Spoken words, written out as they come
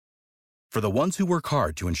For the ones who work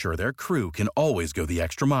hard to ensure their crew can always go the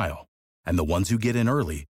extra mile, and the ones who get in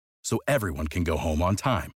early so everyone can go home on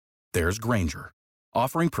time, there's Grainger,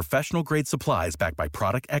 offering professional-grade supplies backed by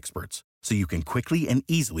product experts so you can quickly and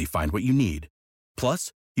easily find what you need.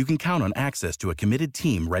 Plus, you can count on access to a committed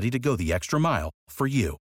team ready to go the extra mile for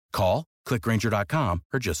you. Call, click Grainger.com,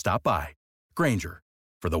 or just stop by. Grainger,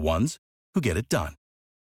 for the ones who get it done.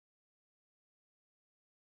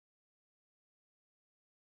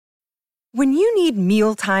 When you need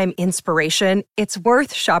mealtime inspiration, it's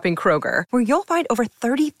worth shopping Kroger, where you'll find over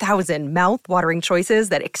 30,000 mouth-watering choices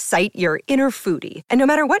that excite your inner foodie. And no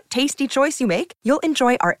matter what tasty choice you make, you'll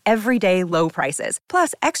enjoy our everyday low prices,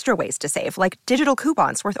 plus extra ways to save, like digital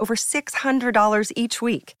coupons worth over $600 each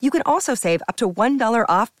week. You can also save up to $1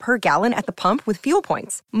 off per gallon at the pump with fuel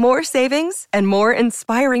points. More savings and more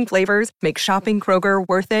inspiring flavors make shopping Kroger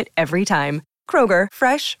worth it every time. Kroger,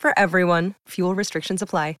 fresh for everyone. Fuel restrictions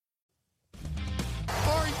apply.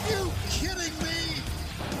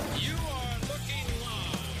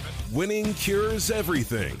 Winning cures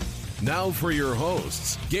everything. Now for your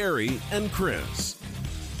hosts, Gary and Chris.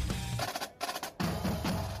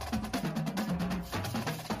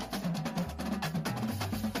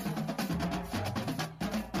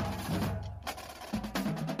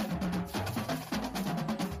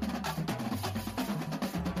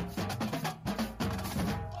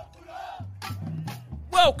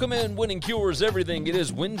 Welcome in Winning Cures Everything. It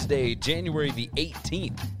is Wednesday, January the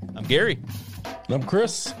 18th. I'm Gary. I'm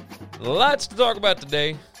Chris. Lots to talk about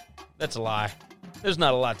today. That's a lie. There's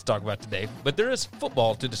not a lot to talk about today, but there is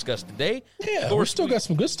football to discuss today. Yeah, we still got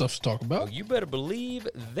some good stuff to talk about. Oh, you better believe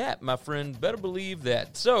that, my friend. Better believe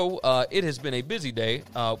that. So, it has been a busy day.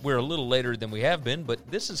 We're a little later than we have been, but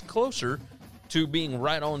this is closer to being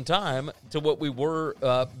right on time to what we were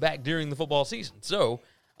back during the football season. So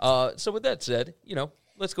with that said,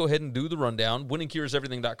 let's go ahead and do the rundown.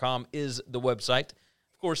 WinningCuresEverything.com is the website.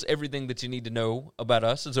 Of course, everything that you need to know about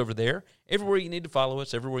us is over there. Everywhere you need to follow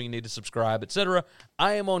us, everywhere you need to subscribe, etc.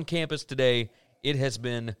 I am on campus today. It has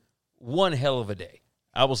been one hell of a day.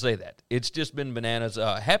 I will say that. It's just been bananas.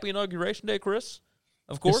 Happy Inauguration Day, Chris.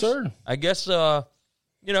 Of course. Yes, sir. I guess, we're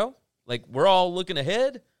all looking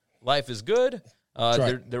ahead. Life is good.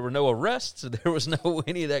 Right. There were no arrests. There was no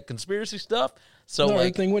any of that conspiracy stuff. So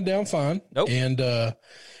everything went down fine. Nope. And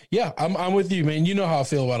yeah, I'm with you, man. You know how I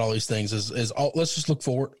feel about all these things. Let's just look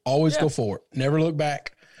forward. Always go forward. Never look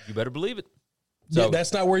back. You better believe it. So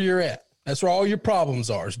that's not where you're at. That's where all your problems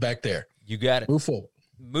are. Is back there. You got it. Move forward.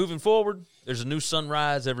 Moving forward. There's a new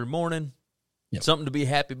sunrise every morning. Yep. Something to be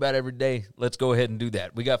happy about every day. Let's go ahead and do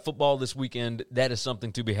that. We got football this weekend. That is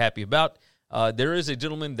something to be happy about. There is a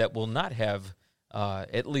gentleman that will not have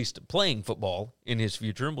at least playing football in his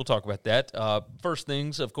future, and we'll talk about that. First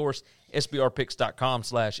things, of course,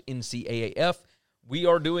 sbrpicks.com/NCAAF. We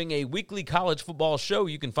are doing a weekly college football show.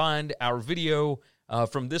 You can find our video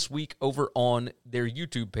from this week over on their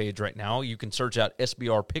YouTube page right now. You can search out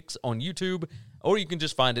SBR Picks on YouTube, or you can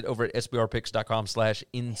just find it over at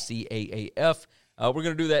sbrpicks.com/NCAAF. We're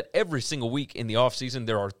going to do that every single week in the offseason.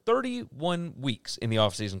 There are 31 weeks in the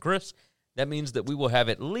offseason, Chris. That means that we will have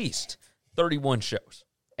at least 31 shows,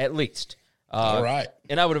 at least. All right.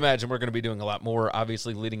 And I would imagine we're going to be doing a lot more,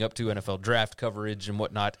 obviously, leading up to NFL draft coverage and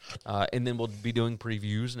whatnot. And then we'll be doing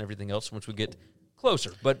previews and everything else once we get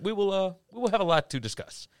closer. But we will have a lot to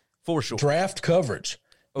discuss, for sure. Draft coverage.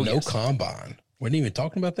 Oh, no yes. Combine. We weren't even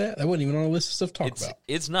talking about that? That wasn't even on our list of stuff to talk about.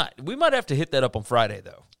 It's not. We might have to hit that up on Friday,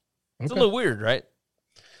 though. It's a little weird, right?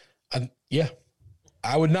 Yeah.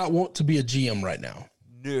 I would not want to be a GM right now.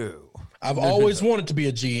 No. I've always wanted to be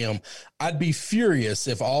a GM. I'd be furious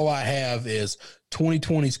if all I have is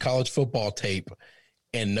 2020's college football tape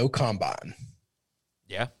and no combine.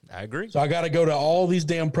 Yeah, I agree. So I got to go to all these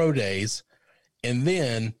damn pro days, and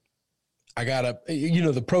then I got to,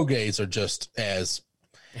 the pro days are just as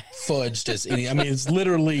fudged as any. I mean, it's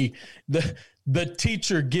literally the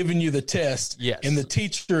teacher giving you the test, yes, and the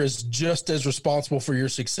teacher is just as responsible for your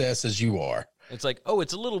success as you are. It's like, oh,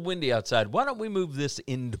 it's a little windy outside. Why don't we move this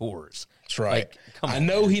indoors? That's right. Come on, I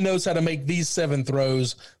know he knows how to make these 7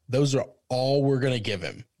 throws. Those are all we're going to give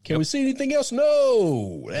him. Can we see anything else?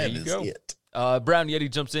 No. That is it. Brown Yeti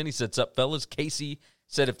jumps in. He sets up, fellas. Casey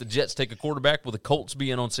said if the Jets take a quarterback, will the Colts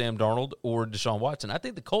be in on Sam Darnold or Deshaun Watson? I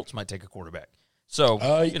think the Colts might take a quarterback. So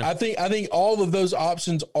I think all of those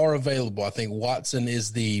options are available. I think Watson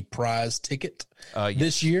is the prize ticket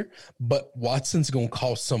this year, but Watson's going to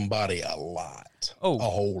cost somebody a lot, a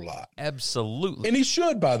whole lot. Absolutely. And he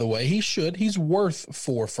should, by the way. He should. He's worth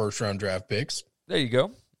 4 first-round draft picks. There you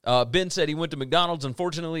go. Ben said he went to McDonald's.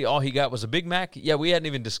 Unfortunately, all he got was a Big Mac. Yeah, we hadn't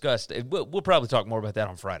even discussed it. We'll probably talk more about that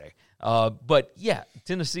on Friday. But, yeah,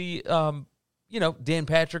 Tennessee, Dan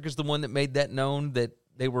Patrick is the one that made that known that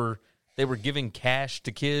they were giving cash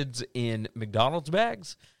to kids in McDonald's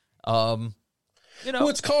bags. Well,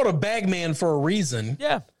 it's called a bag man for a reason.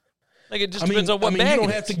 Yeah. Like, it just depends on what bag you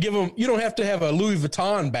don't have to give them. You don't have to have a Louis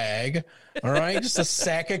Vuitton bag, all right? Just a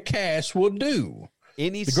sack of cash will do.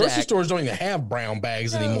 The grocery stores don't even have brown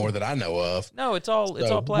bags anymore that I know of. No, it's all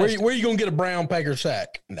plastic. Where are you going to get a brown paper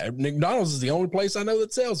sack? McDonald's is the only place I know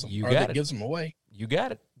that sells them. Gives them away. You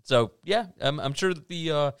got it. So yeah, I'm sure that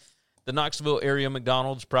the Knoxville area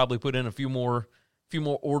McDonald's probably put in a few more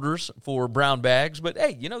orders for brown bags. But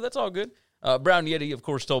hey, that's all good. Brown Yeti, of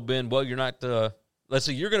course, told Ben, "Well, you're not. Let's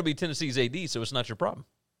see, you're going to be Tennessee's AD, so it's not your problem."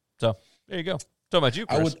 So there you go. Talking about you,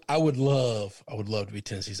 Chris. I would love to be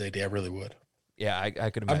Tennessee's AD. I really would. Yeah, I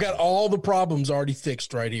could imagine. I've got all the problems already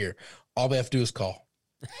fixed right here. All they have to do is call.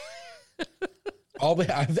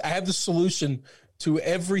 I have the solution to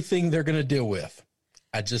everything they're going to deal with.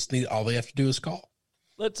 All they have to do is call.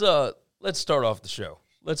 Let's start off the show.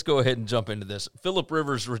 Let's go ahead and jump into this. Phillip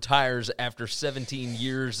Rivers retires after 17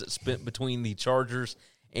 years spent between the Chargers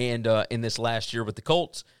and in this last year with the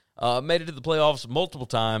Colts. Made it to the playoffs multiple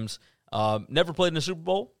times. Never played in a Super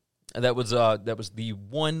Bowl. That was the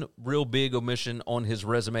one real big omission on his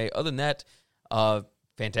resume. Other than that,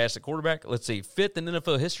 fantastic quarterback. Let's see, fifth in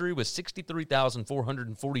NFL history with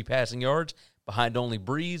 63,440 passing yards, behind only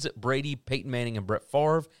Breeze, Brady, Peyton Manning, and Brett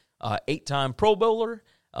Favre. 8-time Pro Bowler.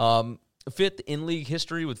 Fifth in league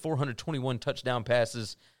history with 421 touchdown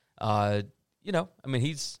passes. It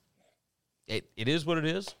is what it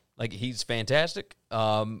is. Like, he's fantastic.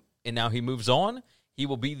 And now he moves on. He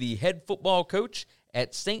will be the head football coach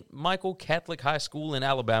at St. Michael Catholic High School in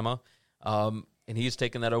Alabama, and he's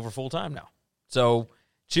taken that over full time now. So,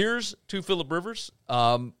 cheers to Phillip Rivers.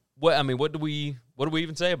 What do we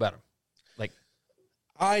even say about him? Like,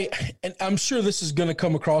 I'm sure this is going to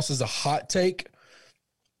come across as a hot take.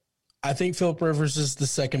 I think Phillip Rivers is the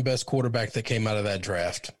second best quarterback that came out of that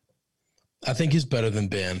draft. I think he's better than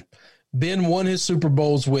Ben. Ben won his Super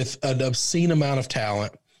Bowls with an obscene amount of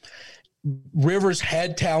talent. Rivers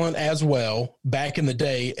had talent as well back in the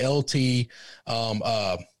day. LT,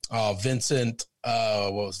 Vincent,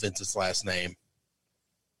 what was Vincent's last name?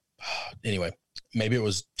 Anyway, maybe it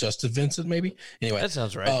was Justin Vincent, maybe. Anyway. That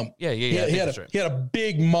sounds right. Yeah. He had a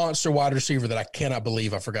big monster wide receiver that I cannot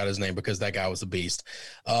believe I forgot his name because that guy was a beast.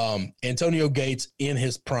 Antonio Gates in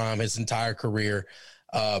his prime, his entire career.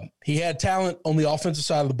 He had talent on the offensive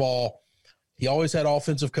side of the ball. He always had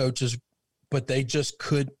offensive coaches, but they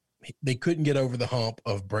couldn't get over the hump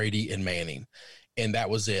of Brady and Manning, and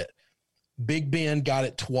that was it. Big Ben got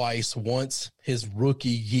it twice, once his rookie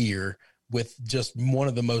year with just one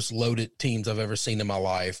of the most loaded teams I've ever seen in my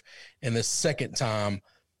life, and the second time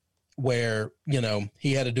where,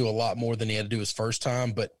 he had to do a lot more than he had to do his first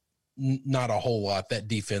time, but not a whole lot. That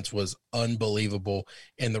defense was unbelievable,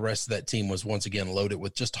 and the rest of that team was once again loaded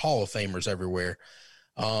with just Hall of Famers everywhere.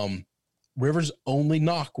 Rivers' only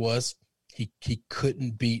knock was he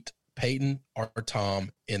couldn't beat Peyton or Tom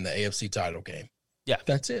in the AFC title game. Yeah.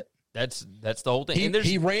 That's it. That's the whole thing.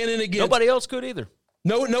 He ran in against. Nobody else could either.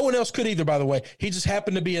 No one else could either, by the way. He just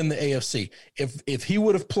happened to be in the AFC. If he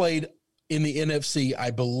would have played in the NFC,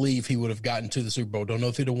 I believe he would have gotten to the Super Bowl. Don't know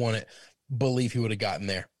if he'd have won it. Believe he would have gotten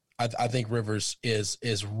there. I think Rivers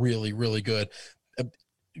is really, really good.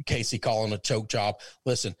 Casey calling a choke job.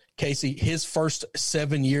 Listen, Casey, his first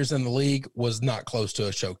 7 years in the league was not close to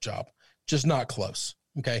a choke job. Just not close.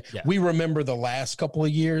 Okay. Yeah. We remember the last couple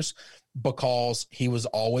of years because he was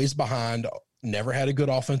always behind, never had a good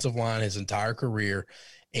offensive line his entire career,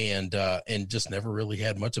 and just never really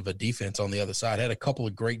had much of a defense on the other side. Had a couple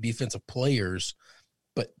of great defensive players,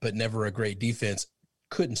 but never a great defense.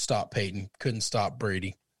 Couldn't stop Peyton, couldn't stop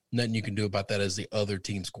Brady. Nothing you can do about that as the other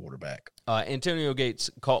team's quarterback. Antonio Gates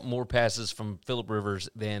caught more passes from Phillip Rivers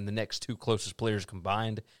than the next two closest players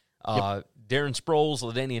combined. Darren Sproles,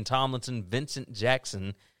 LaDainian Tomlinson, Vincent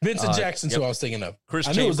Jackson. Jackson's who I was thinking of. Chris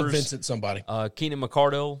I Chambers, knew it was a Vincent somebody. Keenan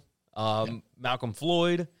McCardell, Malcolm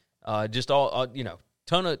Floyd, just all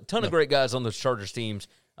ton of great guys on those Chargers teams.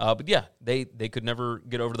 But yeah, they could never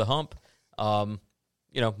get over the hump.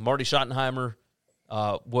 Marty Schottenheimer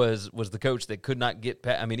was the coach that could not get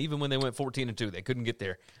past. I mean, even when they went 14-2, they couldn't get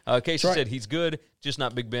there. Casey said he's good, just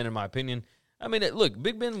not Big Ben in my opinion. I mean, look,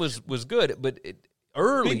 Big Ben was good, but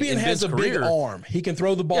early Big Ben has a big arm. He can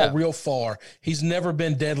throw the ball real far. He's never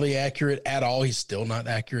been deadly accurate at all. He's still not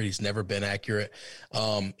accurate. He's never been accurate.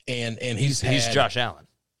 And he's Josh Allen.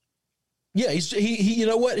 Yeah, he you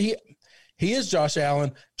know what? He is Josh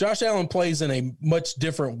Allen. Josh Allen plays in a much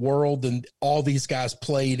different world than all these guys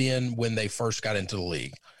played in when they first got into the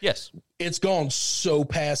league. Yes. It's gone so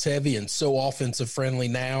pass heavy and so offensive friendly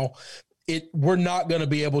now. We're not going to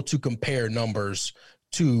be able to compare numbers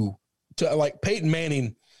to like Peyton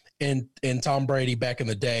Manning and Tom Brady back in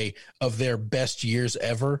the day of their best years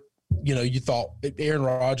ever. You know, you thought Aaron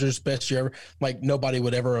Rodgers' best year ever, like nobody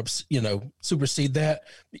would ever, supersede that.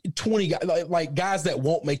 20 guys, like guys that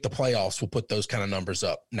won't make the playoffs will put those kind of numbers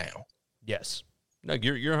up now. Yes. No,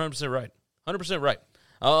 you're 100% right. 100% right.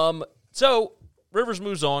 So Rivers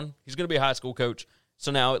moves on. He's going to be a high school coach.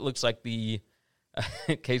 So now it looks like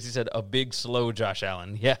Casey said a big, slow Josh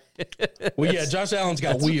Allen. Yeah. Well, yeah, Josh Allen's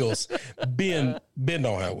got wheels. Ben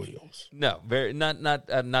don't have wheels. No, not.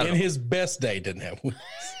 And his best day didn't have wheels.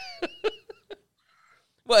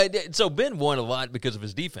 Well, so Ben won a lot because of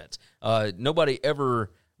his defense. Nobody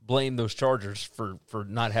ever blamed those Chargers for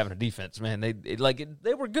not having a defense. Man, they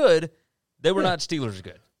were good. They were not Steelers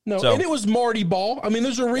good. No, so, and it was Marty Ball. I mean,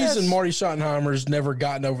 there's a reason Marty Schottenheimer's never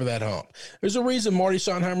gotten over that hump. There's a reason Marty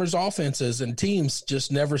Schottenheimer's offenses and teams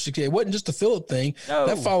just never succeeded. It wasn't just a Phillip thing. No.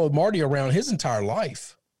 That followed Marty around his entire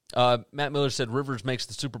life. Matt Miller said Rivers makes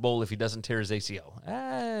the Super Bowl if he doesn't tear his ACL.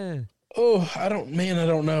 Oh, I don't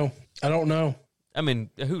know. I mean,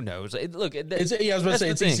 who knows? I was about to say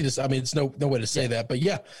it's easy to. I mean, it's no way to say that, but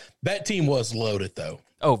yeah, that team was loaded though.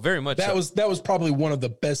 Oh, very much. That was probably one of the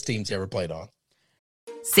best teams he ever played on.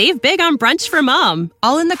 Save big on brunch for mom,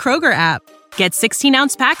 all in the Kroger app. Get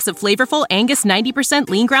 16-ounce packs of flavorful Angus 90%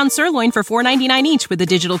 lean ground sirloin for $4.99 each with a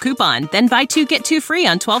digital coupon. Then buy 2, get 2 free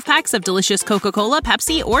on 12 packs of delicious Coca-Cola,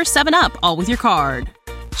 Pepsi, or 7-Up, all with your card.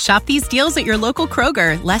 Shop these deals at your local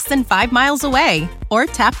Kroger, less than 5 miles away. Or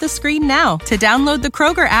tap the screen now to download the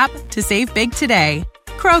Kroger app to save big today.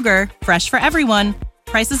 Kroger, fresh for everyone.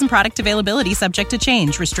 Prices and product availability subject to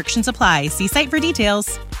change. Restrictions apply. See site for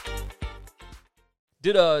details.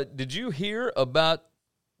 Did you hear about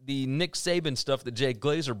the Nick Saban stuff that Jay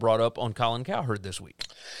Glazer brought up on Colin Cowherd this week?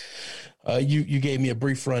 You gave me a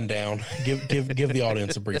brief rundown. Give the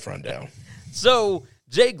audience a brief rundown. So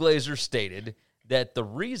Jay Glazer stated that the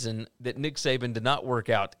reason that Nick Saban did not work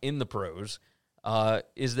out in the pros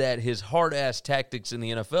is that his hard-ass tactics in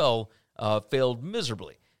the NFL failed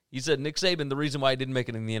miserably. He said Nick Saban, the reason why he didn't make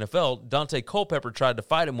it in the NFL, Dante Culpepper tried to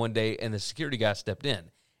fight him one day, and the security guy stepped in.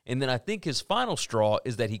 And then I think his final straw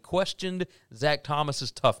is that he questioned Zach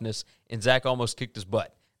Thomas's toughness, and Zach almost kicked his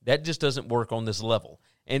butt. That just doesn't work on this level.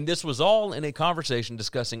 And this was all in a conversation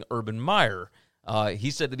discussing Urban Meyer. He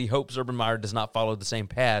said that he hopes Urban Meyer does not follow the same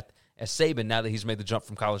path as Saban now that he's made the jump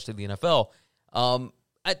from college to the NFL.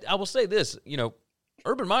 I will say this,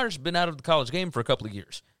 Urban Meyer's been out of the college game for a couple of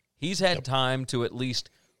years. He's had time to at least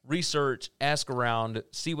research, ask around,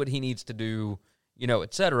 see what he needs to do,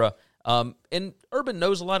 et cetera. And Urban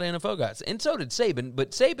knows a lot of NFL guys, and so did Saban. But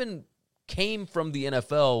Saban came from the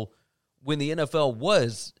NFL when the NFL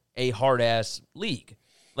was a hard-ass league.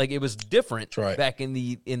 Like, it was different back in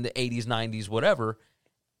the 80s, 90s, whatever.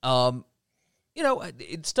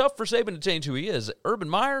 It's tough for Saban to change who he is. Urban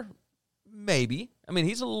Meyer, maybe. I mean,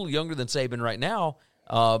 he's a little younger than Saban right now.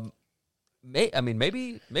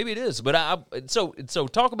 Maybe it is. But so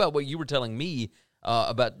talk about what you were telling me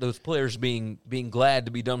about those players being glad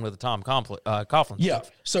to be done with the Tom Coughlin. Yeah.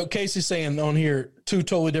 Stuff. So Casey's saying on here 2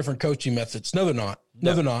 totally different coaching methods. No, they're not.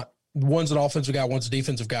 No, they're not. One's an offensive guy, one's a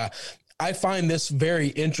defensive guy. I find this very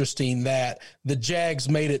interesting that the Jags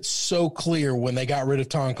made it so clear when they got rid of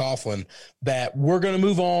Tom Coughlin that we're going to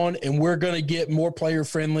move on and we're going to get more player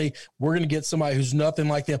friendly. We're going to get somebody who's nothing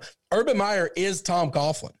like them. Urban Meyer is Tom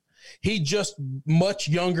Coughlin. He just much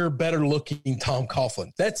younger, better looking Tom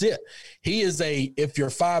Coughlin. That's it. He is if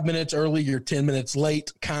you're 5 minutes early, you're 10 minutes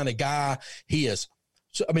late kind of guy. He is.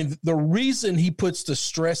 So, I mean, the reason he puts the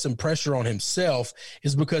stress and pressure on himself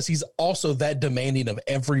is because he's also that demanding of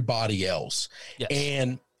everybody else. Yes.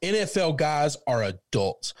 And NFL guys are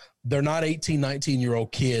adults. They're not 18,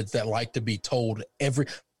 19-year-old kids that like to be told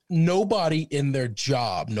nobody in their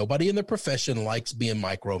job, nobody in their profession likes being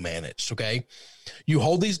micromanaged, okay? You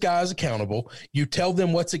hold these guys accountable. You tell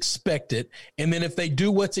them what's expected, and then if they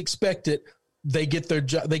do what's expected, they get their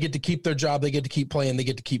job. They get to keep their job. They get to keep playing. They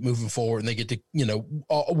get to keep moving forward, and they get to,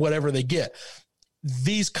 whatever they get.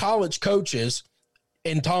 These college coaches,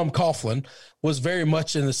 and Tom Coughlin was very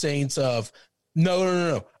much in the sense of,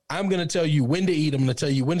 no. I'm going to tell you when to eat. I'm going to tell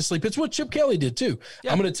you when to sleep. It's what Chip Kelly did too.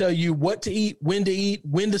 Yeah. I'm going to tell you what to eat, when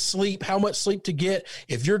to sleep, how much sleep to get.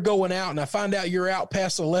 If you're going out and I find out you're out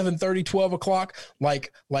past 11:30, 12 o'clock,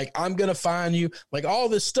 like I'm going to find you, like all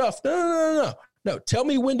this stuff. No. Tell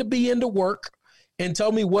me when to be into work and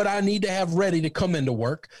tell me what I need to have ready to come into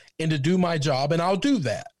work and to do my job, and I'll do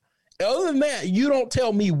that. Other than that, you don't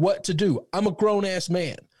tell me what to do. I'm a grown-ass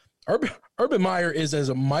man. Urban Meyer is as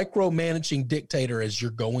a micromanaging dictator as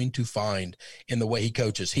you're going to find in the way he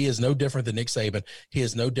coaches. He is no different than Nick Saban. He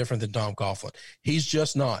is no different than Tom Coughlin. He's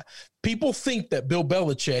just not. People think that Bill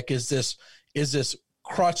Belichick is this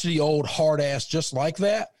crotchety old hard ass just like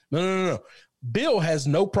that. No. Bill has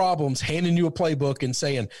no problems handing you a playbook and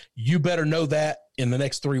saying, you better know that in the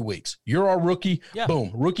next 3 weeks. You're our rookie. Yeah.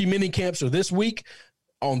 Boom. Rookie mini camps are this week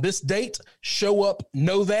on this date. Show up,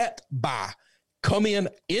 know that, bye. Come in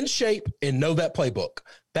shape and know that playbook.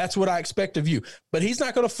 That's what I expect of you. But he's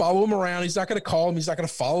not going to follow them around. He's not going to call them. He's not going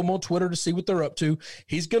to follow them on Twitter to see what they're up to.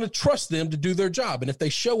 He's going to trust them to do their job. And if they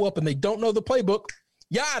show up and they don't know the playbook,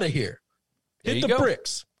 you're out of here. Hit the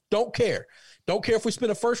bricks. Don't care. Don't care if we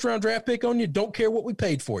spend a first-round draft pick on you. Don't care what we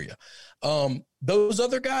paid for you. Those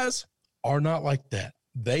other guys are not like that.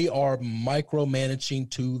 They are micromanaging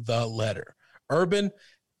to the letter. Urban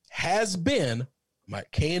has been.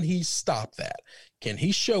 Can he stop that? Can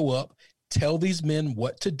he show up, tell these men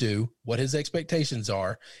what to do, what his expectations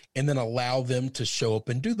are, and then allow them to show up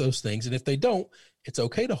and do those things? And if they don't, it's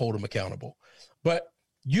okay to hold them accountable. But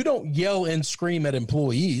you don't yell and scream at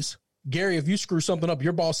employees. Gary, if you screw something up,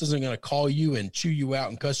 your boss isn't going to call you and chew you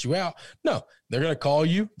out and cuss you out. No, they're going to call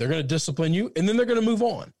you, they're going to discipline you, and then they're going to move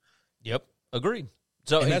on. Yep, agreed.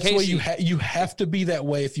 So and that's the way you have to be that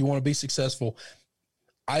way if you want to be successful.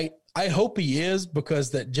 I hope he is,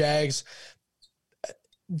 because that Jags,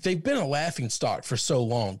 they've been a laughing stock for so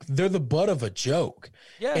long. They're the butt of a joke.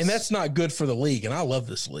 Yes. And that's not good for the league, and I love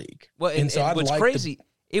this league. Well, and so what's crazy,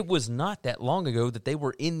 it was not that long ago that they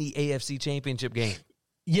were in the AFC Championship game.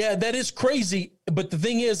 Yeah, that is crazy. But the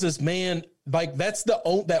thing is man, like that's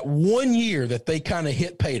that 1 year that they kind of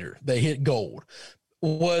hit Pater, they hit gold,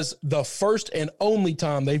 was the first and only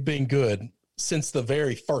time they've been good since the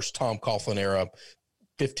very first Tom Coughlin era,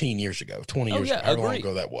 15 years ago, 20 years ago, how long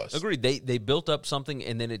ago that was. Agreed. They built up something,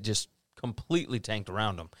 and then it just completely tanked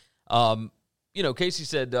around them. Casey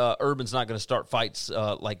said Urban's not going to start fights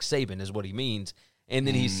like Saban is what he means. And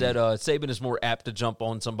then he said Saban is more apt to jump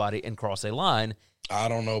on somebody and cross a line. I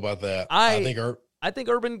don't know about that. I think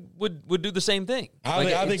Urban would do the same thing.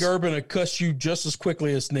 I think Urban would cuss you just as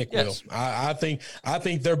quickly as Nick will. I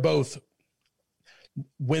think they're both.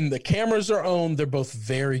 When the cameras are on, they're both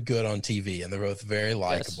very good on TV, and they're both very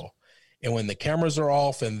likable. Yes. And when the cameras are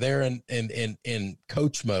off and they're in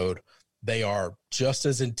coach mode, they are just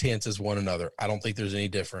as intense as one another. I don't think there's any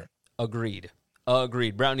different. Agreed.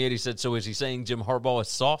 Brown Yeti said, so is he saying Jim Harbaugh is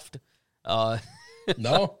soft?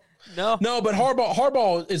 No. But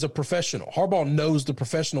Harbaugh is a professional. Harbaugh knows the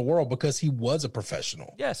professional world because he was a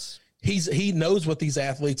professional. Yes. He knows what these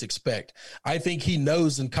athletes expect. I think he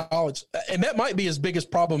knows in college, and that might be his biggest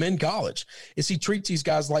problem in college, is he treats these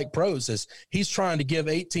guys like pros. As he's trying to give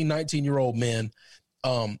 18, 19-year-old men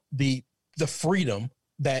the freedom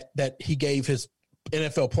that he gave his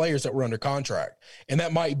NFL players that were under contract. And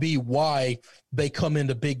that might be why they come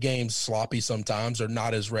into big games sloppy sometimes, or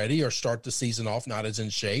not as ready, or start the season off not as in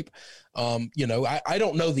shape. I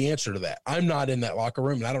don't know the answer to that. I'm not in that locker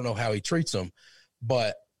room, and I don't know how he treats them,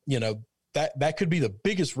 but that could be the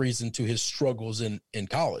biggest reason to his struggles in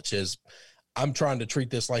college is I'm trying to treat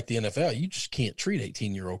this like the NFL. You just can't treat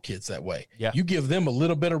 18-year-old kids that way. Yeah. You give them a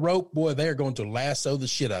little bit of rope, boy, they're going to lasso the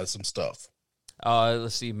shit out of some stuff.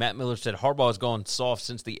 Let's see. Matt Miller said Harbaugh has gone soft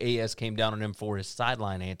since the AS came down on him for his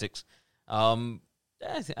sideline antics. I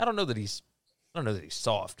don't know that he's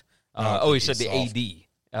soft. He said the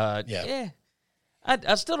AD. Yeah.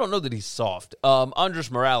 I still don't know that he's soft.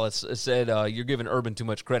 Andres Morales said you're giving Urban too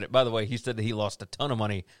much credit. By the way, he said that he lost a ton of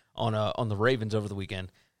money on the Ravens over the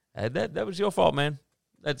weekend. That was your fault, man.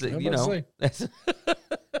 That's it. That's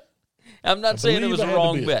I'm not saying it was a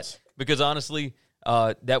wrong bet, because honestly,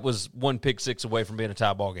 that was one pick six away from being a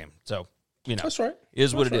tie ball game. So that's right.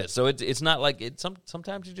 Is what it is. So it's not like it.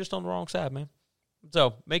 Sometimes you're just on the wrong side, man.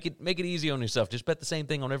 So make it easy on yourself. Just bet the same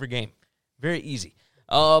thing on every game. Very easy.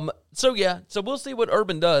 So we'll see what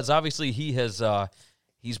Urban does. Obviously, he's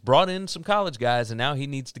brought in some college guys, and now he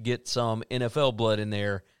needs to get some NFL blood in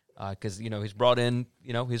there because he's brought in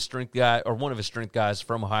his strength guy, or one of his strength guys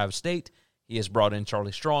from Ohio State. He has brought in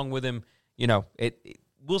Charlie Strong with him.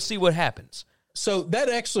 We'll see what happens. So that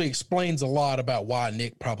actually explains a lot about why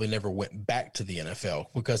Nick probably never went back to the NFL,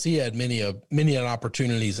 because he had many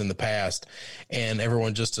opportunities in the past, and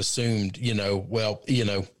everyone just assumed,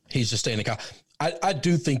 he's just staying in college. I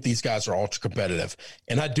do think these guys are ultra competitive,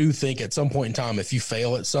 and I do think at some point in time, if you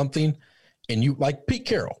fail at something, and you like Pete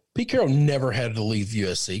Carroll never had to leave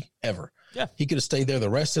USC ever. Yeah. He could have stayed there the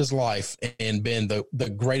rest of his life and been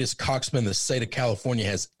the greatest coxman the state of California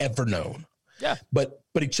has ever known. Yeah. But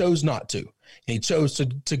he chose not to. And he chose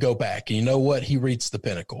to go back. And you know what? He reached the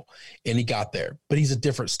pinnacle and he got there. But he's a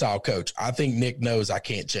different style coach. I think Nick knows I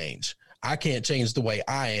can't change. I can't change the way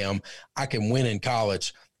I am. I can win in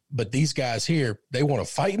college. But these guys here, they want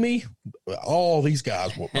to fight me. All these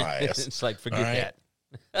guys whoop my ass. It's like, forget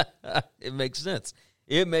that. It makes sense.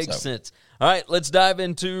 It makes sense. All right, let's dive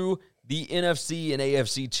into the NFC and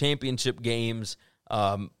AFC championship games.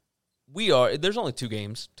 There's only 2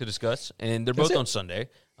 games to discuss, and they're both on Sunday.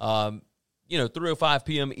 3:05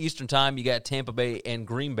 p.m. Eastern time, you got Tampa Bay and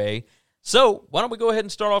Green Bay. So why don't we go ahead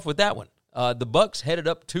and start off with that one? The Bucs headed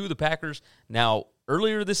up to the Packers. Now,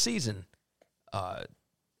 earlier this season, the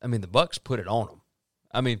Bucs put it on them.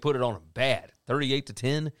 Put it on them bad.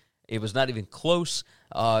 38-10. It was not even close.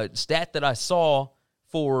 Stat that I saw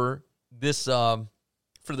for this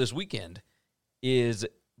weekend is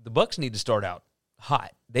the Bucs need to start out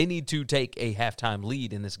hot. They need to take a halftime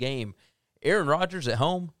lead in this game. Aaron Rodgers at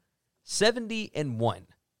home, 70-1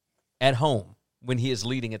 at home when he is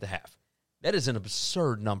leading at the half. That is an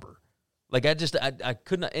absurd number. Like, I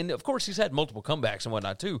could not, and of course he's had multiple comebacks and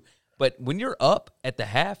whatnot too, but when you're up at the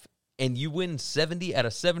half and you win 70 out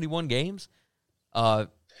of 71 games,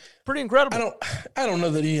 pretty incredible. I don't know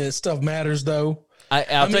that any of this stuff matters though.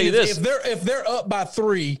 I'll tell you this: if they're up by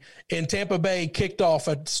 3 and Tampa Bay kicked off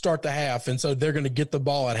at start the half, and so they're going to get the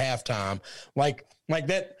ball at halftime, like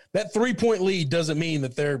that 3-point lead doesn't mean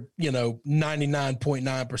that they're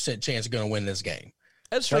 99.9% chance of going to win this game.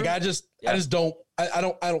 That's true. Like I just don't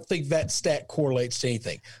think that stat correlates to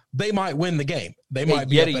anything. They might win the game. They might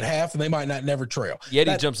be up at half, and they might not never trail.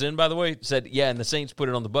 Yeti jumps in, by the way, said, and the Saints put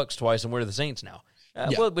it on the Bucs twice, and where are the Saints now?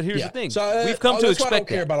 Well, but here's the thing. So, we've come to expect I don't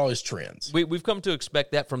care about all these trends. We've come to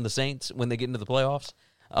expect that from the Saints when they get into the playoffs.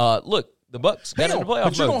 Look, the Bucs got into playoff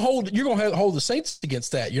but you're mode. You're going to hold the Saints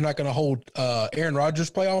against that. You're not going to hold Aaron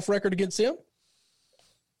Rodgers' playoff record against him?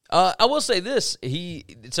 I will say this.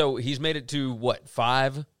 He's made it to,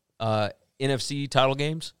 5 NFC title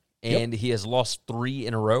games, and he has lost 3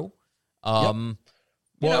 in a row.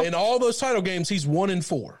 In all those title games, he's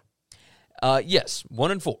 1-4. Yes,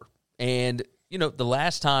 1-4. And the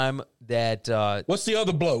last time that what's the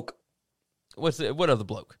other bloke? What other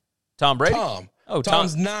bloke? Tom Brady? Tom. Oh,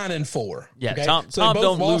 Tom's 9-4. Yeah, okay? Tom they both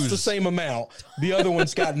don't lost lose the same amount. The other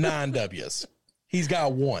one's got 9 W's. He's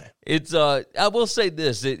got 1. It's I will say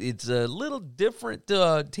this: it's a little different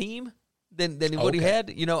team than what he had.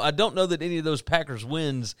 I don't know that any of those Packers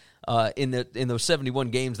wins in those 71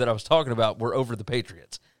 games that I was talking about were over the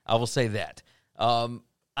Patriots. I will say that.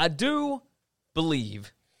 I do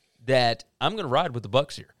believe that I'm going to ride with the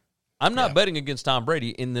Bucs here. I'm not betting against Tom Brady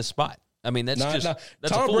in this spot. That's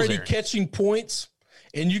Tom Brady catching points,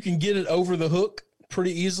 and you can get it over the hook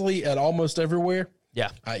pretty easily at almost everywhere.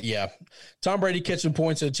 Yeah. Tom Brady catching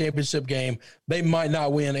points in a championship game. They might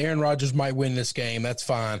not win. Aaron Rodgers might win this game. That's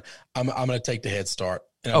fine. I'm going to take the head start.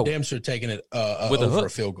 And I'm damn sure taking it with over a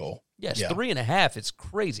field goal. Yes, 3.5. It's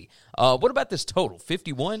crazy. What about this total?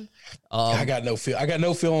 51? I got no feel. I got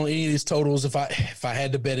no feel on any of these totals. If I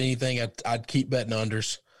had to bet anything, I'd keep betting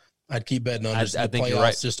unders. I'd keep betting unders. I think you're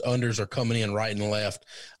right. Just unders are coming in right and left.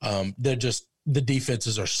 They're just the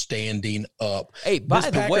defenses are standing up. Hey, by this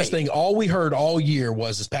the Packers way, thing, all we heard all year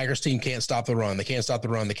was this Packers team can't stop the run. They can't stop the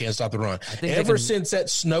run. They can't stop the run. Ever since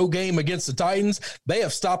that snow game against the Titans, they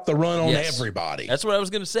have stopped the run on everybody. That's what I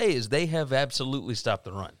was going to say. Is they have absolutely stopped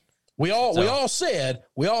the run. We all said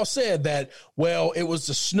that, well, it was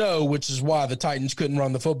the snow, which is why the Titans couldn't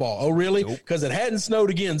run the football. Oh, really? Because it hadn't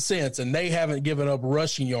snowed again since, and they haven't given up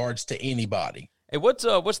rushing yards to anybody. Hey, what's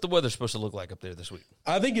the weather supposed to look like up there this week?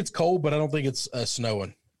 I think it's cold, but I don't think it's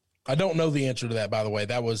snowing. I don't know the answer to that, by the way.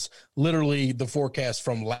 That was literally the forecast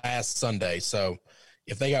from last Sunday. So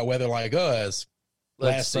if they got weather like us,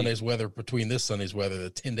 Sunday's weather between this Sunday's weather, the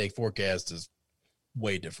 10-day forecast is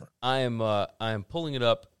way different. I am pulling it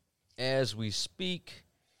up as we speak.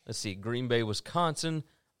 Let's see, Green Bay, Wisconsin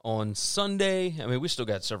on Sunday. We still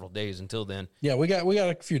got several days until then. Yeah, we got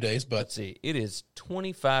a few days, but let's see. It is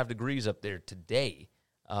 25 degrees up there today.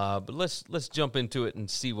 But let's jump into it and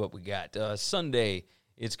see what we got. Sunday,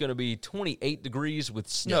 it's going to be 28 degrees with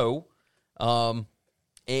snow,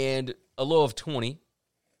 and a low of 20.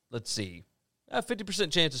 Let's see,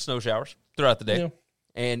 50% chance of snow showers throughout the day. Yeah.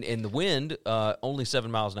 And the wind, only 7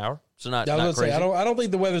 miles an hour, so not crazy. Say, I don't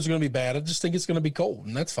think the weather's going to be bad. I just think it's going to be cold,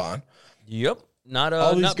 and that's fine. Yep,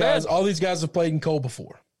 all these guys. Bad. All these guys have played in cold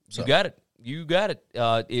before. So. You got it.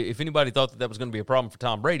 If anybody thought that was going to be a problem for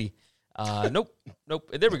Tom Brady, nope.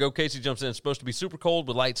 There we go. Casey jumps in. It's supposed to be super cold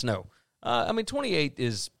with light snow. 28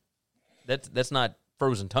 is That's not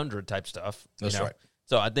frozen tundra type stuff. That's right.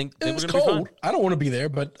 So I think It we're was going to be cold. fine. I don't want to be there,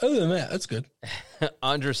 but other than that, that's good.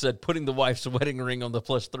 Andra said putting the wife's wedding ring on the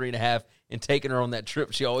 +3.5 and taking her on that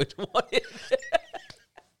trip she always wanted.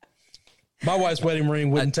 My wife's wedding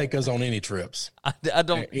ring wouldn't take us on any trips. I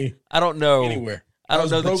don't know. Anywhere. I don't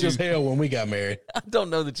was know broke that as hell when we got married. I don't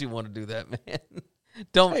know that you want to do that, man.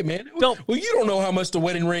 Hey, man. Well, you don't know how much the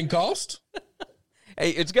wedding ring cost. Hey,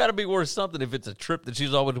 it's got to be worth something if it's a trip that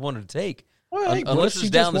she's always wanted to take. Well, hey, unless she it's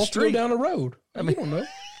down just the wants to street. go down the road. I mean, you don't know.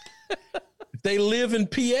 If they live in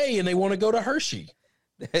PA and they want to go to Hershey,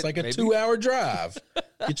 it's like a Maybe. 2-hour drive.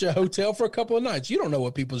 Get you a hotel for a couple of nights. You don't know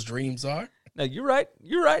what people's dreams are. No, you're right.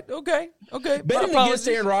 You're right. Okay. Betting My against apologies.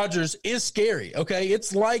 Aaron Rodgers is scary, okay?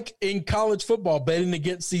 It's like in college football betting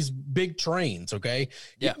against these big trains, okay?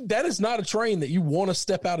 Yeah. That is not a train that you want to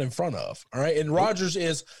step out in front of, all right? And Rodgers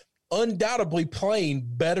is undoubtedly playing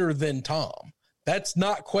better than Tom. That's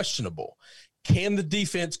not questionable. Can the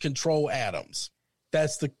defense control Adams?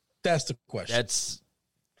 That's the question.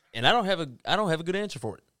 And I don't have a good answer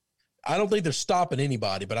for it. I don't think they're stopping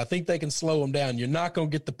anybody, but I think they can slow them down. You're not going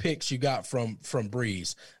to get the picks you got from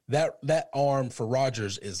Breeze. That arm for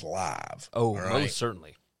Rodgers is live. Oh, all right? most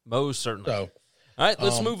certainly. Most certainly. So, all right,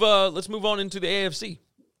 let's move on into the AFC.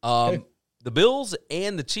 Okay. The Bills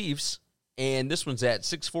and the Chiefs, and this one's at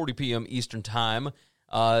 6:40 p.m. Eastern Time.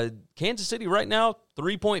 Kansas City right now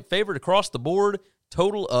 3-point favorite across the board.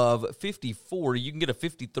 Total of 54. You can get a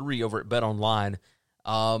 53 over at BetOnline.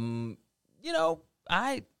 I mean,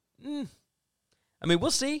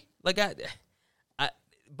 we'll see. Like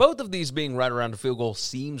both of these being right around the field goal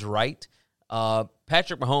seems right.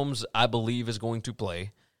 Patrick Mahomes, I believe, is going to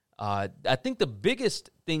play. I think the biggest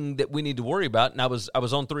thing that we need to worry about, and I was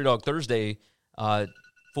on Three Dog Thursday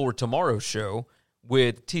for tomorrow's show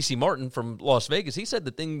with TC Martin from Las Vegas. He said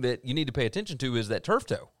the thing that you need to pay attention to is that turf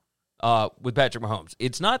toe with Patrick Mahomes.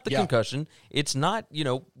 It's not the concussion. It's not,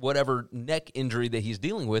 whatever neck injury that he's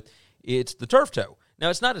dealing with. It's the turf toe. Now,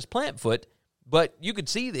 it's not his plant foot, but you could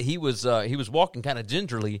see that he was walking kind of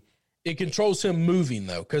gingerly. it controls him moving,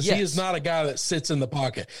 though, because he is not a guy that sits in the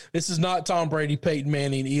pocket. This is not Tom Brady, Peyton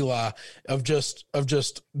Manning, Eli of just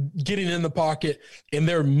getting in the pocket, and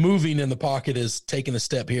they're moving in the pocket is taking a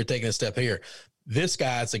step here, taking a step here. This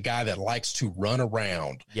guy is a guy that likes to run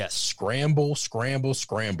around. Yes. Scramble.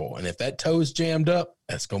 And if that toe is jammed up,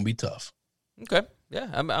 that's going to be tough. Okay. Yeah,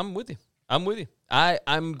 I'm with you.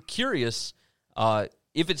 I'm curious.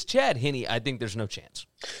 If it's Chad Henne, I think there's no chance.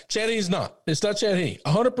 Chad Henne's not. It's not Chad Henne.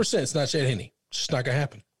 100% it's not Chad Henne. It's just not going to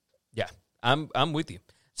happen. Yeah, I'm with you.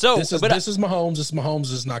 So this is Mahomes. This is Mahomes.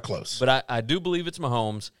 This is not close. But I do believe it's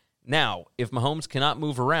Mahomes. Now, if Mahomes cannot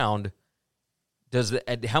move around,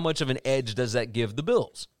 how much of an edge does that give the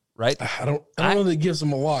Bills? Right? I don't know that it gives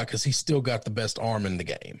him a lot because he's still got the best arm in the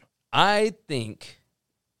game. I think,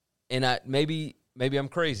 and maybe I'm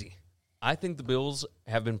crazy. I think the Bills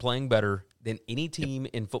have been playing better than any team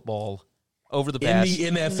in football over the past.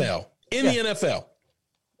 In the NFL. In the NFL.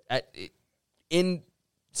 In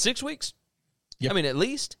 6 weeks? Yep. I mean, at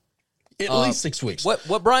least. At least 6 weeks.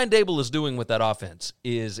 What Brian Dable is doing with that offense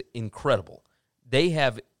is incredible. They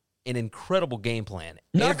have an incredible game plan.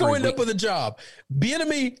 Not going up with a job.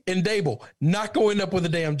 Bieniemy and Dable not going up with a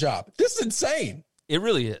damn job. This is insane. It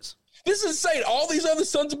really is. This is insane. All these other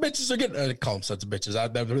sons of bitches are getting. I call them sons of bitches.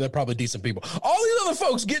 They're probably decent people. All these other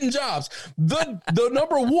folks getting jobs. The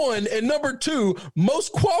number one and number two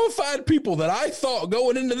most qualified people that I thought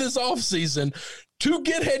going into this offseason to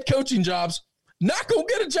get head coaching jobs not gonna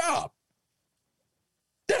get a job.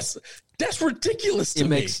 That's ridiculous to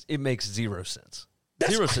me. It makes zero sense.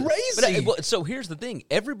 That's zero crazy. But so here's the thing: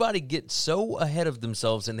 everybody gets so ahead of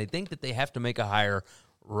themselves, and they think that they have to make a hire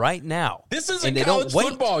right now. This isn't college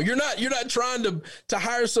football. You're not trying to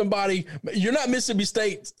hire somebody. You're not Mississippi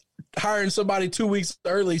State hiring somebody 2 weeks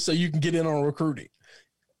early so you can get in on recruiting.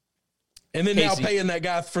 And then now paying that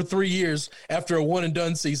guy for 3 years after a one and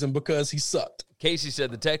done season because he sucked. Casey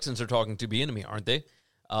said the Texans are talking to Bieniemy, aren't they?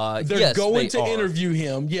 They're going to interview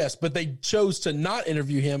him, yes, but they chose to not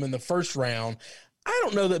interview him in the first round. I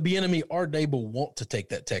don't know that Bieniemy or Dable want to take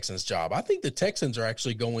that Texans job. I think the Texans are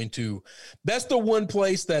actually going to – that's the one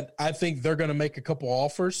place that I think they're going to make a couple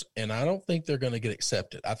offers, and I don't think they're going to get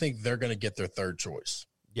accepted. I think they're going to get their third choice.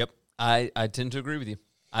 Yep. I tend to agree with you.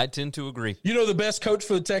 I tend to agree. You know the best coach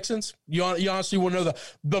for the Texans? You honestly want to know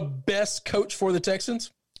the best coach for the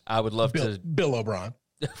Texans? I would love Bill O'Brien.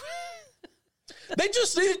 They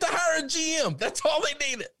just needed to hire a GM. That's all they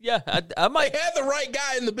needed. Yeah, I might – They had the right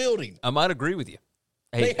guy in the building. I might agree with you.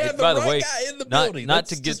 Hey, they had the right guy in the building.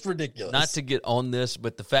 That's just ridiculous. Not to get on this,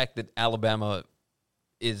 but the fact that Alabama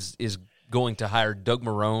is going to hire Doug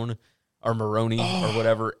Marrone or Maroney or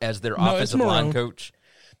whatever as their offensive line coach.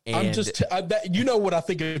 And I'm just you know what I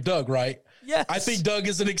think of Doug, right? Yes. I think Doug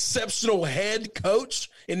is an exceptional head coach,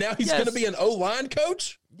 and now he's going to be an O-line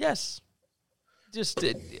coach? Yes. Just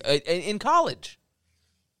in college.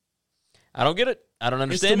 I don't get it. I don't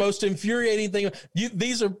understand. It's the most infuriating thing.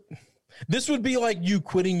 This would be like you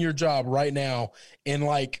quitting your job right now and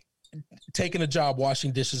like taking a job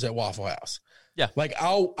washing dishes at Waffle House. Yeah. Like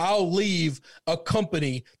I'll leave a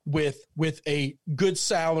company with a good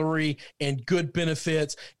salary and good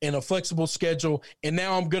benefits and a flexible schedule, and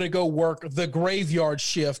now I'm going to go work the graveyard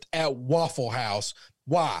shift at Waffle House.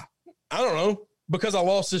 Why? I don't know. Because I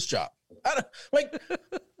lost this job.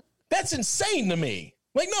 That's insane to me.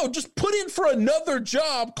 Like, no, just put in for another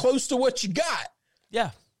job close to what you got.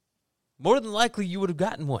 Yeah. More than likely you would have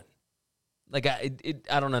gotten one. Like, I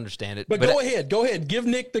don't understand it. But go ahead. Give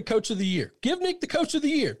Nick the coach of the year. Give Nick the coach of the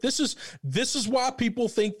year. This is why people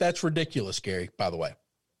think that's ridiculous, Gary, by the way.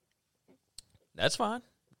 That's fine.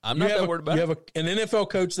 I'm not that worried about it. You have an NFL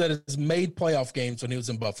coach that has made playoff games when he was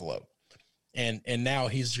in Buffalo. And now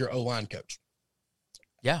he's your O-line coach.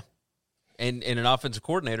 Yeah. And an offensive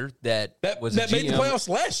coordinator that was that made the playoffs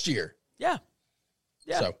last year. Yeah.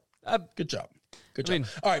 Yeah. So, good job. Good job. I mean,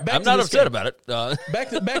 all right, I'm not upset about it. Back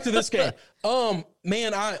to this game.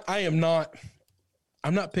 Man, I'm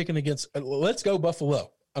not picking against. Let's go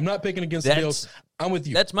Buffalo. I'm not picking against the Bills. I'm with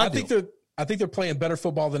you. That's my deal. I think they're playing better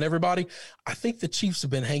football than everybody. I think the Chiefs have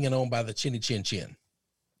been hanging on by the chinny chin chin.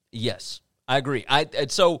 Yes, I agree.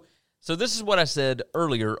 So this is what I said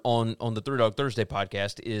earlier on the Three Dog Thursday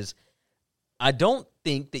podcast is I don't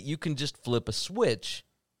think that you can just flip a switch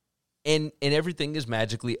and everything is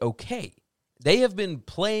magically okay. They have been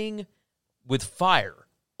playing with fire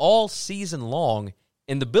all season long,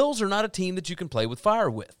 and the Bills are not a team that you can play with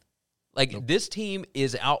fire with. Like, This team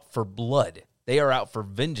is out for blood. They are out for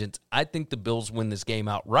vengeance. I think the Bills win this game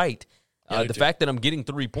outright. The fact that I'm getting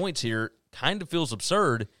 3 points here kind of feels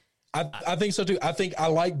absurd. I think so, too. I think I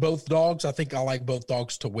like both dogs. I think I like both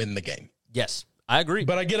dogs to win the game. Yes, I agree.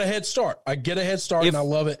 But I get a head start. And I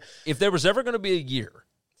love it. If there was ever going to be a year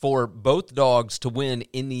for both dogs to win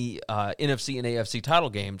in the NFC and AFC title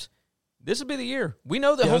games, this would be the year. We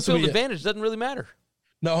know that home field advantage doesn't really matter.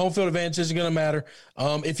 No, home field advantage isn't going to matter.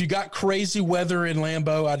 If you got crazy weather in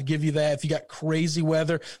Lambeau, I'd give you that. If you got crazy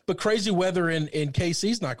weather, but crazy weather in KC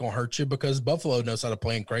is not going to hurt you because Buffalo knows how to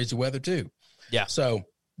play in crazy weather too. Yeah. So,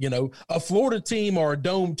 a Florida team or a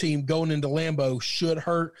dome team going into Lambeau should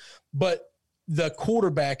hurt, but the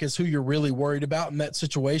quarterback is who you're really worried about in that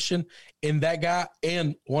situation. And that guy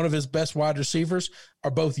and one of his best wide receivers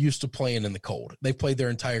are both used to playing in the cold. They played their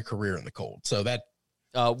entire career in the cold. So that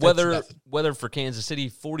weather for Kansas City,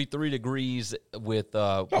 43 degrees with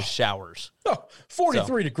showers.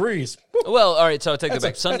 43 degrees. Well, all right, so I take that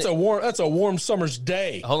back. That's a warm summer's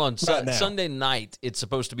day. Hold on. Sunday night, it's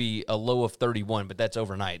supposed to be a low of 31, but that's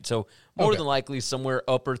overnight. So more than likely somewhere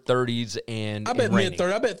upper 30s and I bet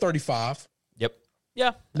mid-30. I bet 35. Yep.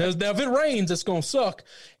 Yeah. Now, if it rains, it's going to suck.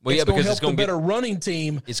 Well, it's because help it's going to better running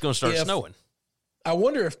team. It's going to start snowing. I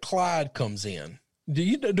wonder if Clyde comes in.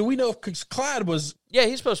 Do we know if Clyde was? Yeah,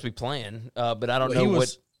 he's supposed to be playing, but I don't know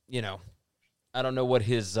I don't know what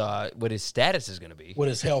his status is going to be. What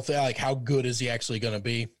his health, like how good is he actually going to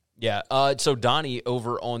be? Yeah. So Donnie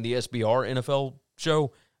over on the SBR NFL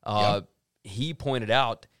show, he pointed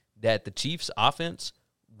out that the Chiefs offense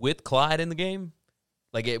with Clyde in the game,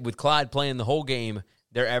 with Clyde playing the whole game,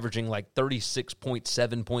 they're averaging like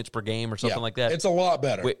 36.7 points per game or something like that. It's a lot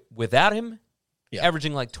better. Without him,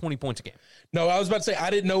 averaging like 20 points a game. No, I was about to say I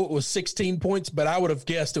didn't know it was 16 points, but I would have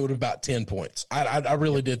guessed it would have about 10 points. I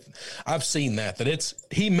really did. I've seen that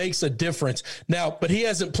he makes a difference now, but he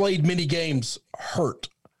hasn't played many games hurt.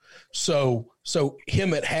 So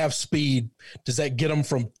him at half speed, does that get him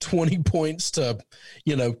from 20 points to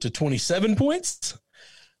 27 points?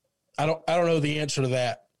 I don't know the answer to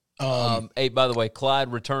that. Hey, by the way,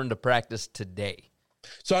 Clyde returned to practice today.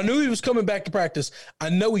 So I knew he was coming back to practice. I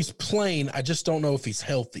know he's playing. I just don't know if he's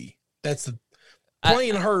healthy. That's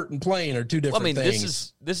playing hurt and playing are two different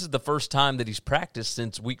things. This is the first time that he's practiced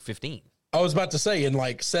since week 15. I was about to say in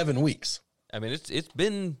like 7 weeks. I mean, it's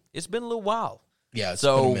been a little while. Yeah, it's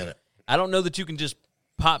been a minute. I don't know that you can just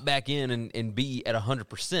pop back in and be at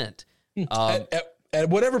 100%. At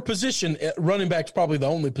whatever position, running back's probably the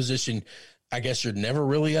only position. I guess you're never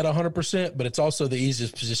really at 100%, but it's also the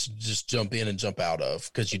easiest position to just jump in and jump out of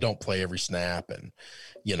because you don't play every snap and,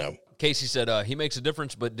 Casey said he makes a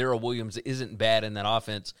difference, but Darrell Williams isn't bad in that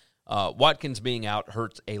offense. Watkins being out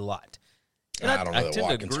hurts a lot. And I don't know that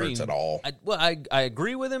Watkins hurts at all. I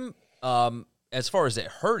agree with him as far as it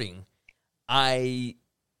hurting. I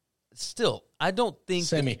still, I don't think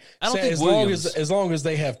Sammy. I don't think as Williams, long as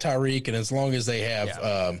they have Tyreek and as long as they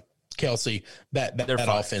have Kelsey, that They're fine.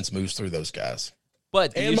 offense moves through those guys.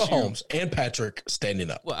 but the And issue, Mahomes and Patrick standing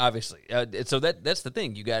up. well, obviously, so that's the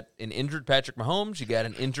thing. You got an injured Patrick Mahomes. You got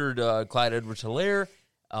an injured Clyde Edwards-Helaire.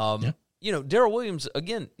 You know, Darrell Williams,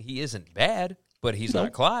 again, he isn't bad, but he's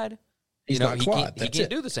not Clyde. He's you know, not he Clyde. He can't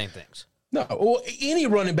do the same things. No, well, any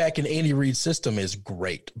running back in Andy Reid's system is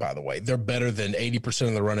great, by the way. They're better than 80%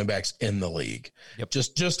 of the running backs in the league. Yep.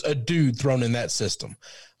 Just a dude thrown in that system,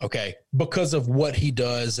 okay, because of what he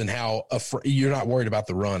does and how you're not worried about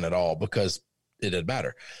the run at all because it didn't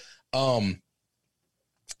matter.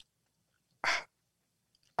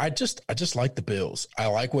 I just like the Bills. I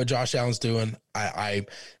like what Josh Allen's doing. You're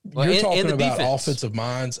talking the about defense. offensive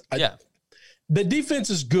minds. Yeah. The defense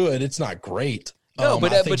is good. It's not great. No,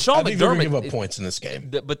 but Sean I think they're gonna McDermott give up points in this game.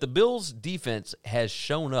 But the Bills' defense has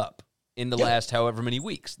shown up in the last however many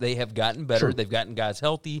weeks. They have gotten better. Sure. They've gotten guys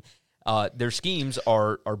healthy. Their schemes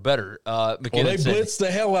are better. McKinnon Well, they said, blitzed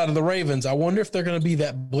the hell out of the Ravens. I wonder if they're going to be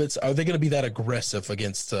that blitz. Are they going to be that aggressive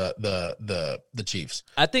against the Chiefs?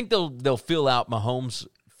 I think they'll fill out Mahomes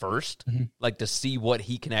first, Mm-hmm. like to see what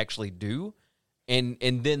he can actually do, and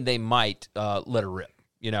then they might let her rip.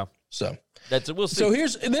 You know, So we'll see. So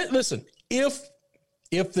listen,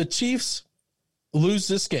 if the Chiefs lose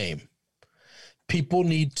this game, people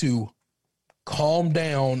need to calm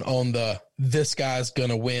down on this guy's going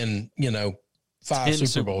to win, 5 10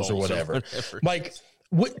 Super Bowls or whatever. whatever. Like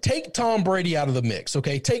take Tom Brady out of the mix.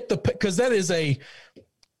 Okay. Cause that is a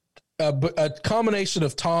combination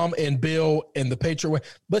of Tom and Bill and the Patriot way.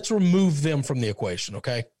 Let's remove them from the equation.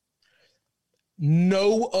 Okay.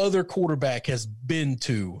 No other quarterback has been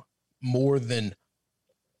to more than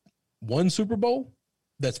one Super Bowl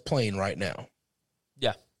that's playing right now.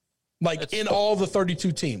 Yeah. Like in all the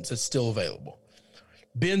 32 teams, it's still available.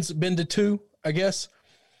 Ben's been to 2, I guess.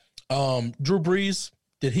 Drew Brees,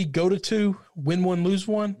 did he go to 2, win 1, lose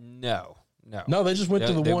 1? No. No, they just went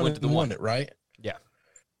to the they 1 went to the and one. won it, right? Yeah.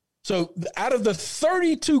 So out of the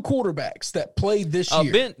 32 quarterbacks that played this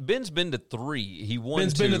year, Ben's been to 3. He won.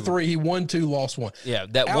 Ben's been to 3. He won 2, lost 1. Yeah,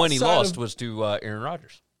 that one he Outside lost of- was to Aaron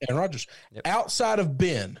Rodgers. Aaron Rodgers. Yep. Outside of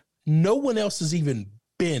Ben, no one else has even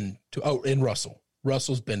been to. Oh, and Russell.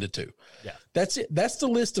 Russell's been to 2. Yeah. That's it. That's the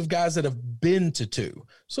list of guys that have been to 2.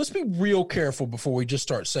 So let's be real careful before we just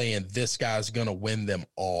start saying this guy's going to win them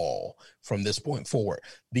all from this point forward.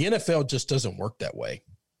 The NFL just doesn't work that way.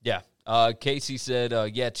 Yeah. Casey said,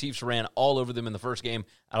 Chiefs ran all over them in the first game.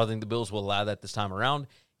 I don't think the Bills will allow that this time around.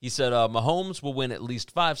 He said Mahomes will win at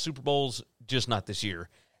least 5 Super Bowls, just not this year.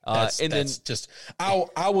 I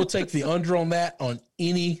will take the under on that on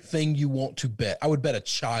anything you want to bet. I would bet a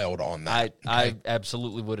child on that. I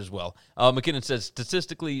absolutely would as well. McKinnon says,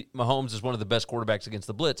 statistically, Mahomes is one of the best quarterbacks against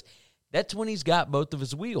the blitz. That's when he's got both of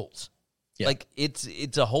his wheels. Yeah. Like,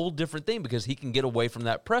 it's a whole different thing because he can get away from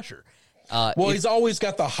that pressure. He's always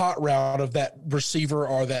got the hot route of that receiver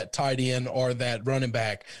or that tight end or that running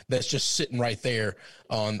back that's just sitting right there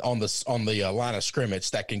on the line of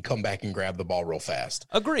scrimmage that can come back and grab the ball real fast.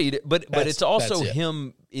 Agreed, but it's also that's it.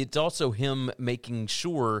 him. It's also him making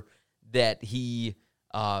sure that he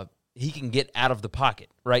can get out of the pocket,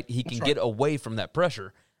 right? He can get away from that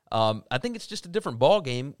pressure. I think it's just a different ball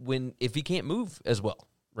game if he can't move as well,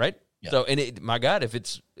 right? Yeah. So, my God, if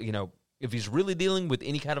it's if he's really dealing with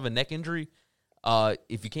any kind of a neck injury,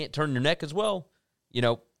 if you can't turn your neck as well,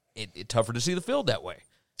 it's tougher to see the field that way.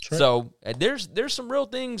 Right. So there's some real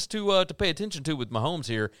things to pay attention to with Mahomes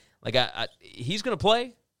here. Like he's going to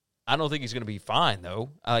play. I don't think he's going to be fine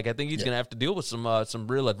though. I think he's going to have to deal with some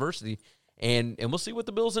real adversity, and we'll see what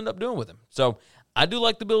the Bills end up doing with him. So I do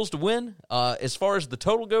like the Bills to win. As far as the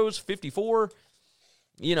total goes, 54.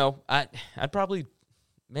 I'd probably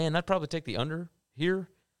take the under here.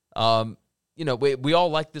 We all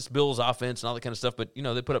like this Bills offense and all that kind of stuff, but,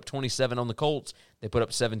 they put up 27 on the Colts. They put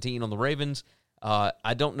up 17 on the Ravens.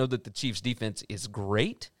 I don't know that the Chiefs' defense is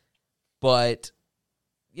great, but,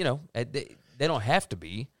 they don't have to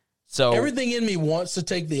be. So Everything in me wants to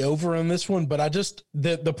take the over on this one, but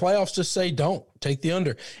the playoffs just say don't take the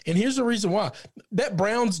under. And here's the reason why. That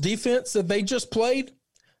Browns defense that they just played,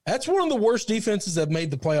 that's one of the worst defenses that made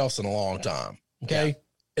the playoffs in a long time. Okay. Yeah.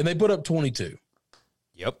 And they put up 22.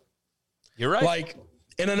 Yep. You're right.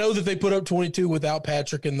 And I know that they put up 22 without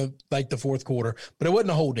Patrick in the fourth quarter, but it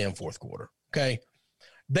wasn't a whole damn fourth quarter. Okay.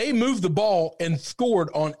 They moved the ball and scored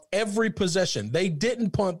on every possession. They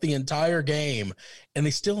didn't punt the entire game, and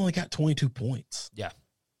they still only got 22 points. Yeah.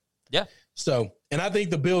 Yeah. So, and I think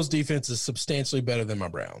the Bills' defense is substantially better than my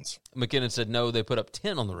Browns. McKinnon said, no, they put up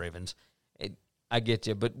 10 on the Ravens. I get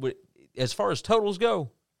you. But as far as totals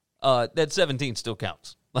go, that 17 still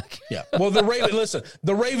counts. Yeah. Well,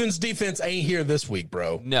 the Ravens defense ain't here this week,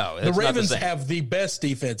 bro. No, the Ravens have the best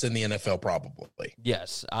defense in the NFL, probably.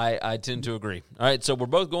 Yes, I tend to agree. All right, so we're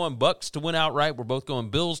both going Bucks to win outright. We're both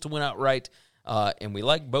going Bills to win outright, and we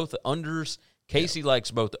like both unders. Casey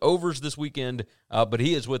likes both overs this weekend, but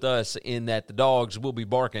he is with us in that the dogs will be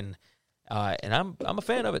barking, and I'm a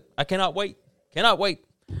fan of it. I cannot wait. Cannot wait.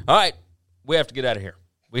 All right, we have to get out of here.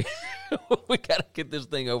 We got to get this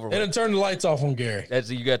thing over with. And turn the lights off on Gary.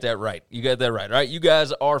 You got that right. You got that right. All right, you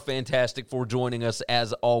guys are fantastic for joining us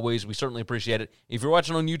as always. We certainly appreciate it. If you're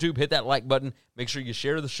watching on YouTube, hit that like button. Make sure you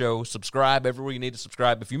share the show. Subscribe everywhere you need to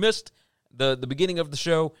subscribe. If you missed the beginning of the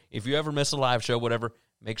show, if you ever miss a live show, whatever,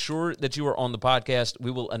 make sure that you are on the podcast.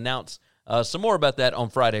 We will announce some more about that on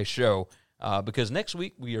Friday's show because next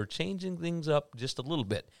week we are changing things up just a little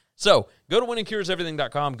bit. So go to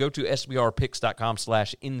winningcureseverything.com, go to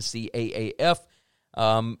sbrpicks.com/NCAAF.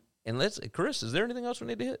 And Chris, is there anything else we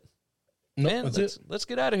need to hit? No, Man, let's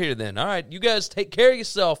get out of here then. All right, you guys take care of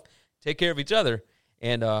yourself, take care of each other,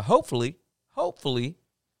 and hopefully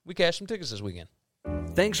we cash some tickets this weekend.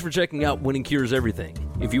 Thanks for checking out Winning Cures Everything.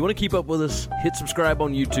 If you want to keep up with us, hit subscribe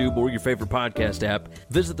on YouTube or your favorite podcast app.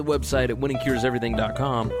 Visit the website at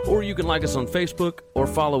winningcureseverything.com, or you can like us on Facebook or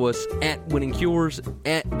follow us at Winning Cures,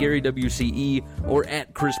 at Gary WCE, or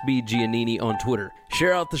at Chris B. Giannini on Twitter.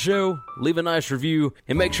 Share out the show, leave a nice review,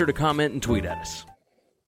 and make sure to comment and tweet at us.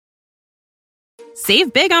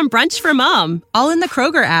 Save big on brunch for mom, all in the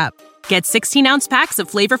Kroger app. Get 16-ounce packs of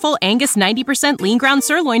flavorful Angus 90% lean ground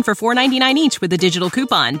sirloin for $4.99 each with a digital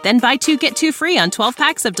coupon. Then buy 2, get 2 free on 12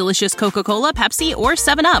 packs of delicious Coca-Cola, Pepsi, or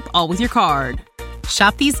 7-Up, all with your card.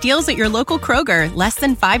 Shop these deals at your local Kroger, less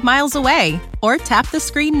than 5 miles away. Or tap the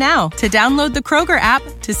screen now to download the Kroger app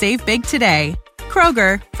to save big today.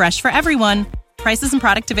 Kroger, fresh for everyone. Prices and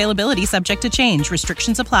product availability subject to change.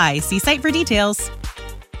 Restrictions apply. See site for details.